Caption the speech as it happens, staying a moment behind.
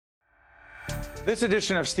This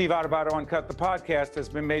edition of Steve Adubato Uncut, the podcast, has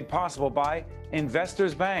been made possible by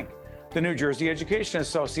Investors Bank, the New Jersey Education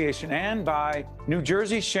Association, and by New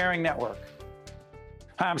Jersey Sharing Network.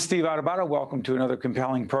 Hi, I'm Steve Adubato. Welcome to another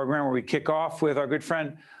compelling program where we kick off with our good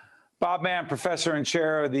friend Bob Mann, professor and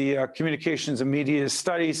chair of the Communications and Media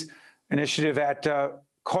Studies Initiative at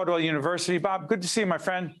Caldwell University. Bob, good to see you, my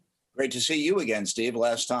friend. Great to see you again, Steve.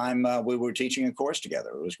 Last time we were teaching a course together.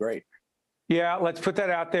 It was great. Yeah, let's put that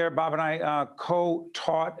out there. Bob and I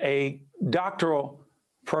co-taught a doctoral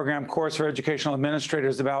program course for educational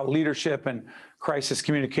administrators about leadership and crisis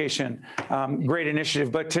communication. Great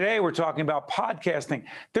initiative. But today we're talking about podcasting.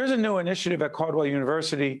 There's a new initiative at Caldwell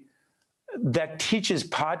University that teaches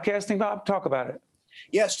podcasting. Bob, talk about it.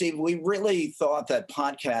 Yeah, Steve, we really thought that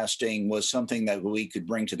podcasting was something that we could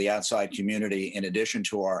bring to the outside community in addition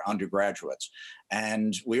to our undergraduates.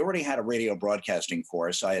 And we already had a radio broadcasting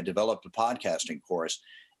course. I had developed a podcasting course.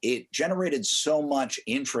 It generated so much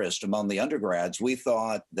interest among the undergrads, we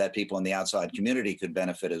thought that people in the outside community could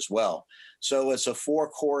benefit as well. So it's a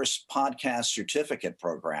 4-course podcast certificate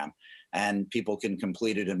program, and people can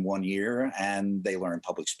complete it in 1 year, and they learn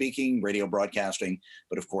public speaking, radio broadcasting,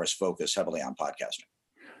 but of course, focus heavily on podcasting.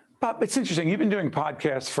 Bob, it's interesting. You've been doing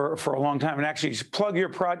podcasts for a long time, and actually plug your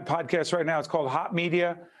podcast right now. It's called Hot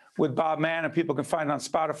Media with Bob Mann, and people can find it on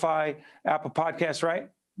Spotify, Apple Podcasts, right?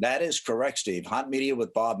 That is correct, Steve. Hot Media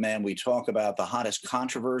with Bob Mann. We talk about the hottest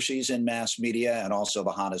controversies in mass media and also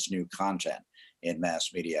the hottest new content in mass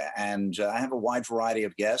media. And I have a wide variety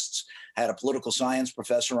of guests. I had a political science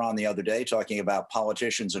professor on the other day talking about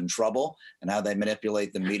politicians in trouble and how they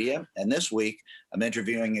manipulate the media. And this week, I'm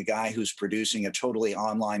interviewing a guy who's producing a totally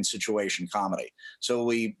online situation comedy. So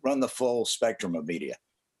we run the full spectrum of media.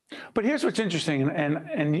 But here's what's interesting,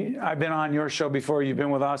 and I've been on your show before, you've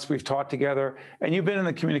been with us, we've taught together, and you've been in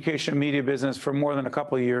the communication media business for more than a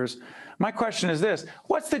couple of years. My question is this: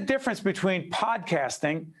 what's the difference between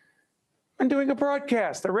podcasting and doing a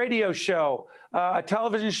broadcast, a radio show, a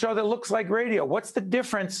television show that looks like radio? What's the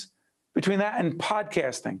difference between that and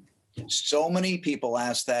podcasting? So many people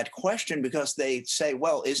ask that question because they say,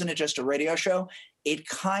 well, isn't it just a radio show? It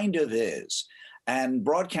kind of is. And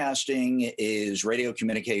broadcasting is radio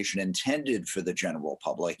communication intended for the general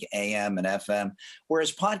public, AM and FM,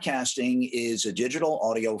 whereas podcasting is a digital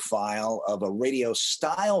audio file of a radio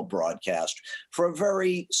style broadcast for a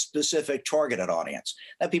very specific targeted audience.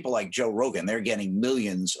 Now, people like Joe Rogan, they're getting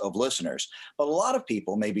millions of listeners, but a lot of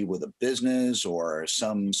people, maybe with a business or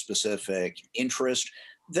some specific interest,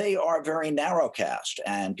 they are very narrowcast,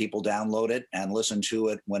 and people download it and listen to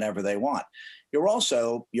it whenever they want. You're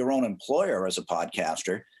also your own employer as a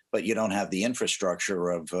podcaster, but you don't have the infrastructure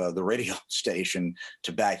of the radio station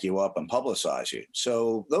to back you up and publicize you.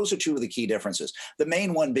 So those are two of the key differences. The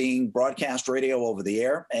main one being broadcast radio over the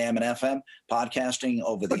air, AM and FM, podcasting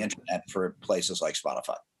over the internet for places like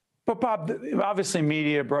Spotify. But Bob, obviously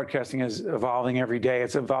media broadcasting is evolving every day.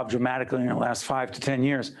 It's evolved dramatically in the last 5 to 10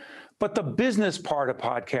 years. But the business part of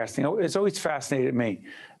podcasting, it's always fascinated me.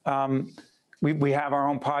 We have our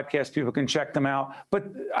own podcast. People can check them out. But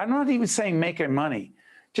I'm not even saying making money,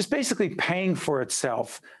 just basically paying for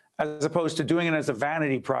itself as opposed to doing it as a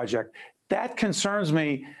vanity project. That concerns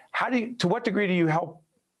me. To what degree do you help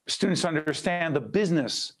students understand the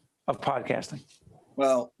business of podcasting?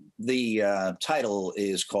 Well, the title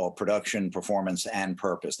is called Production, Performance, and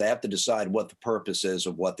Purpose. They have to decide what the purpose is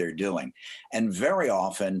of what they're doing. And very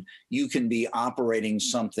often, you can be operating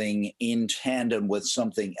something in tandem with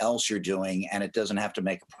something else you're doing, and it doesn't have to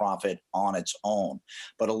make a profit on its own.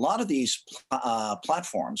 But a lot of these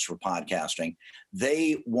platforms for podcasting,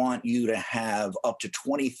 they want you to have up to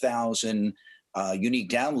 20,000 unique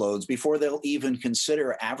downloads before they'll even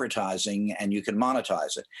consider advertising, and you can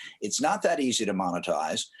monetize it. It's not that easy to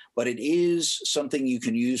monetize, but it is something you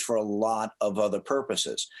can use for a lot of other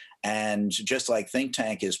purposes. And just like Think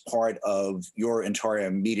Tank is part of your entire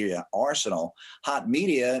media arsenal, Hot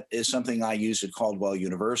Media is something I use at Caldwell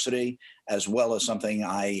University, as well as something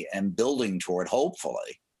I am building toward,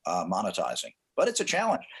 hopefully, monetizing. But it's a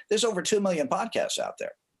challenge. There's over 2 million podcasts out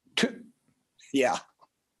there. Yeah.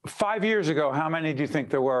 5 years ago, how many do you think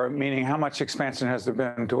there were? Meaning, how much expansion has there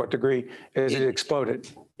been? To what degree has it exploded?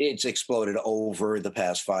 It's exploded over the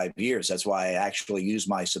past 5 years. That's why I actually used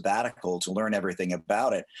my sabbatical to learn everything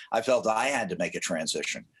about it. I felt I had to make a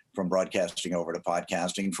transition from broadcasting over to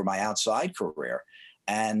podcasting for my outside career.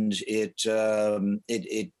 And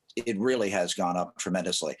it really has gone up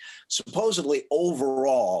tremendously. Supposedly,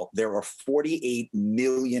 overall, there are 48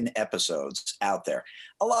 million episodes out there.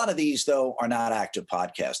 A lot of these, though, are not active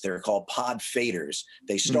podcasts. They're called pod faders.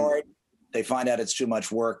 They start, they find out it's too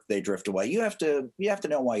much work, they drift away. You have to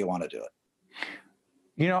know why you want to do it.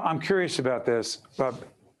 I'm curious about this, but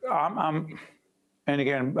and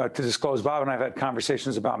again, to disclose, Bob and I have had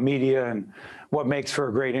conversations about media and what makes for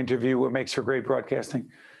a great interview, what makes for great broadcasting.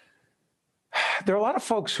 There are a lot of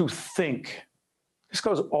folks who think, this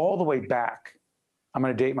goes all the way back, I'm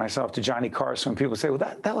going to date myself, to Johnny Carson. People say, well,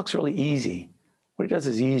 that looks really easy. What he does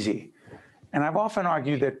is easy. And I've often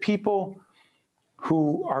argued that people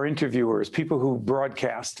who are interviewers, people who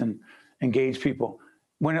broadcast and engage people,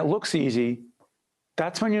 when it looks easy,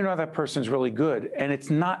 that's when you know that person's really good. And it's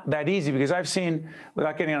not that easy, because I've seen,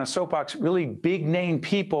 without getting on a soapbox, really big name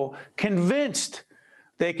people convinced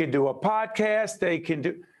they could do a podcast,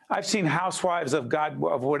 I've seen housewives of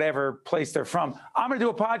whatever place they're from, I'm going to do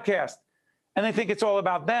a podcast. And they think it's all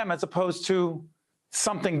about them as opposed to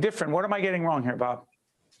something different. What am I getting wrong here, Bob?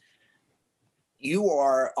 You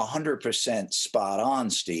are 100% spot on,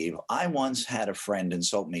 Steve. I once had a friend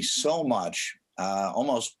insult me so much,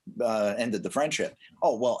 almost ended the friendship.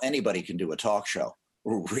 Oh, well, anybody can do a talk show.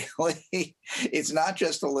 Really? It's not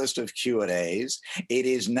just a list of Q&As. It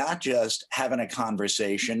is not just having a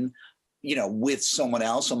conversation, with someone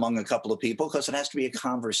else among a couple of people, because it has to be a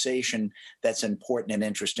conversation that's important and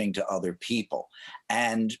interesting to other people.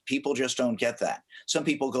 And people just don't get that. Some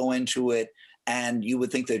people go into it and you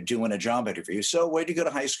would think they're doing a job interview. So where'd you go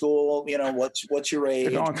to high school? What's your age?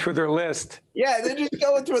 They're going through their list. Yeah, they're just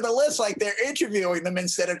going through the list like they're interviewing them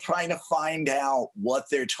instead of trying to find out what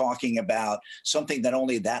they're talking about, something that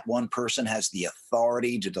only that one person has the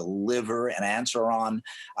authority to deliver an answer on,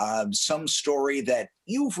 some story that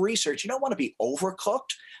you've researched. You don't want to be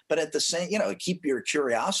overcooked, but at the same, keep your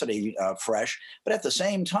curiosity fresh. But at the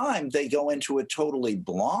same time, they go into it totally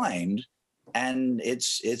blind, and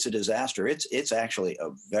it's a disaster. It's actually a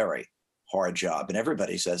very hard job, and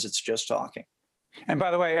everybody says it's just talking. And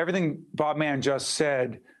by the way, everything Bob Mann just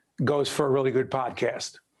said goes for a really good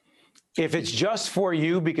podcast. If it's just for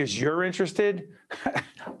you because you're interested,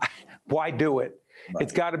 why do it? Right.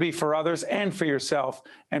 It's got to be for others and for yourself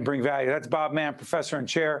and bring value. That's Bob Mann, professor and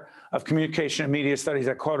chair of communication and media studies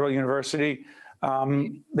at Caldwell University.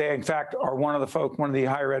 They, in fact, are one of the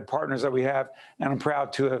higher ed partners that we have, and I'm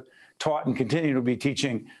proud to have taught and continue to be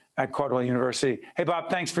teaching at Caldwell University. Hey, Bob,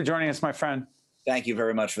 thanks for joining us, my friend. Thank you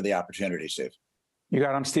very much for the opportunity, Steve. You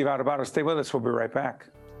got it. I'm Steve Adubato. Stay with us. We'll be right back.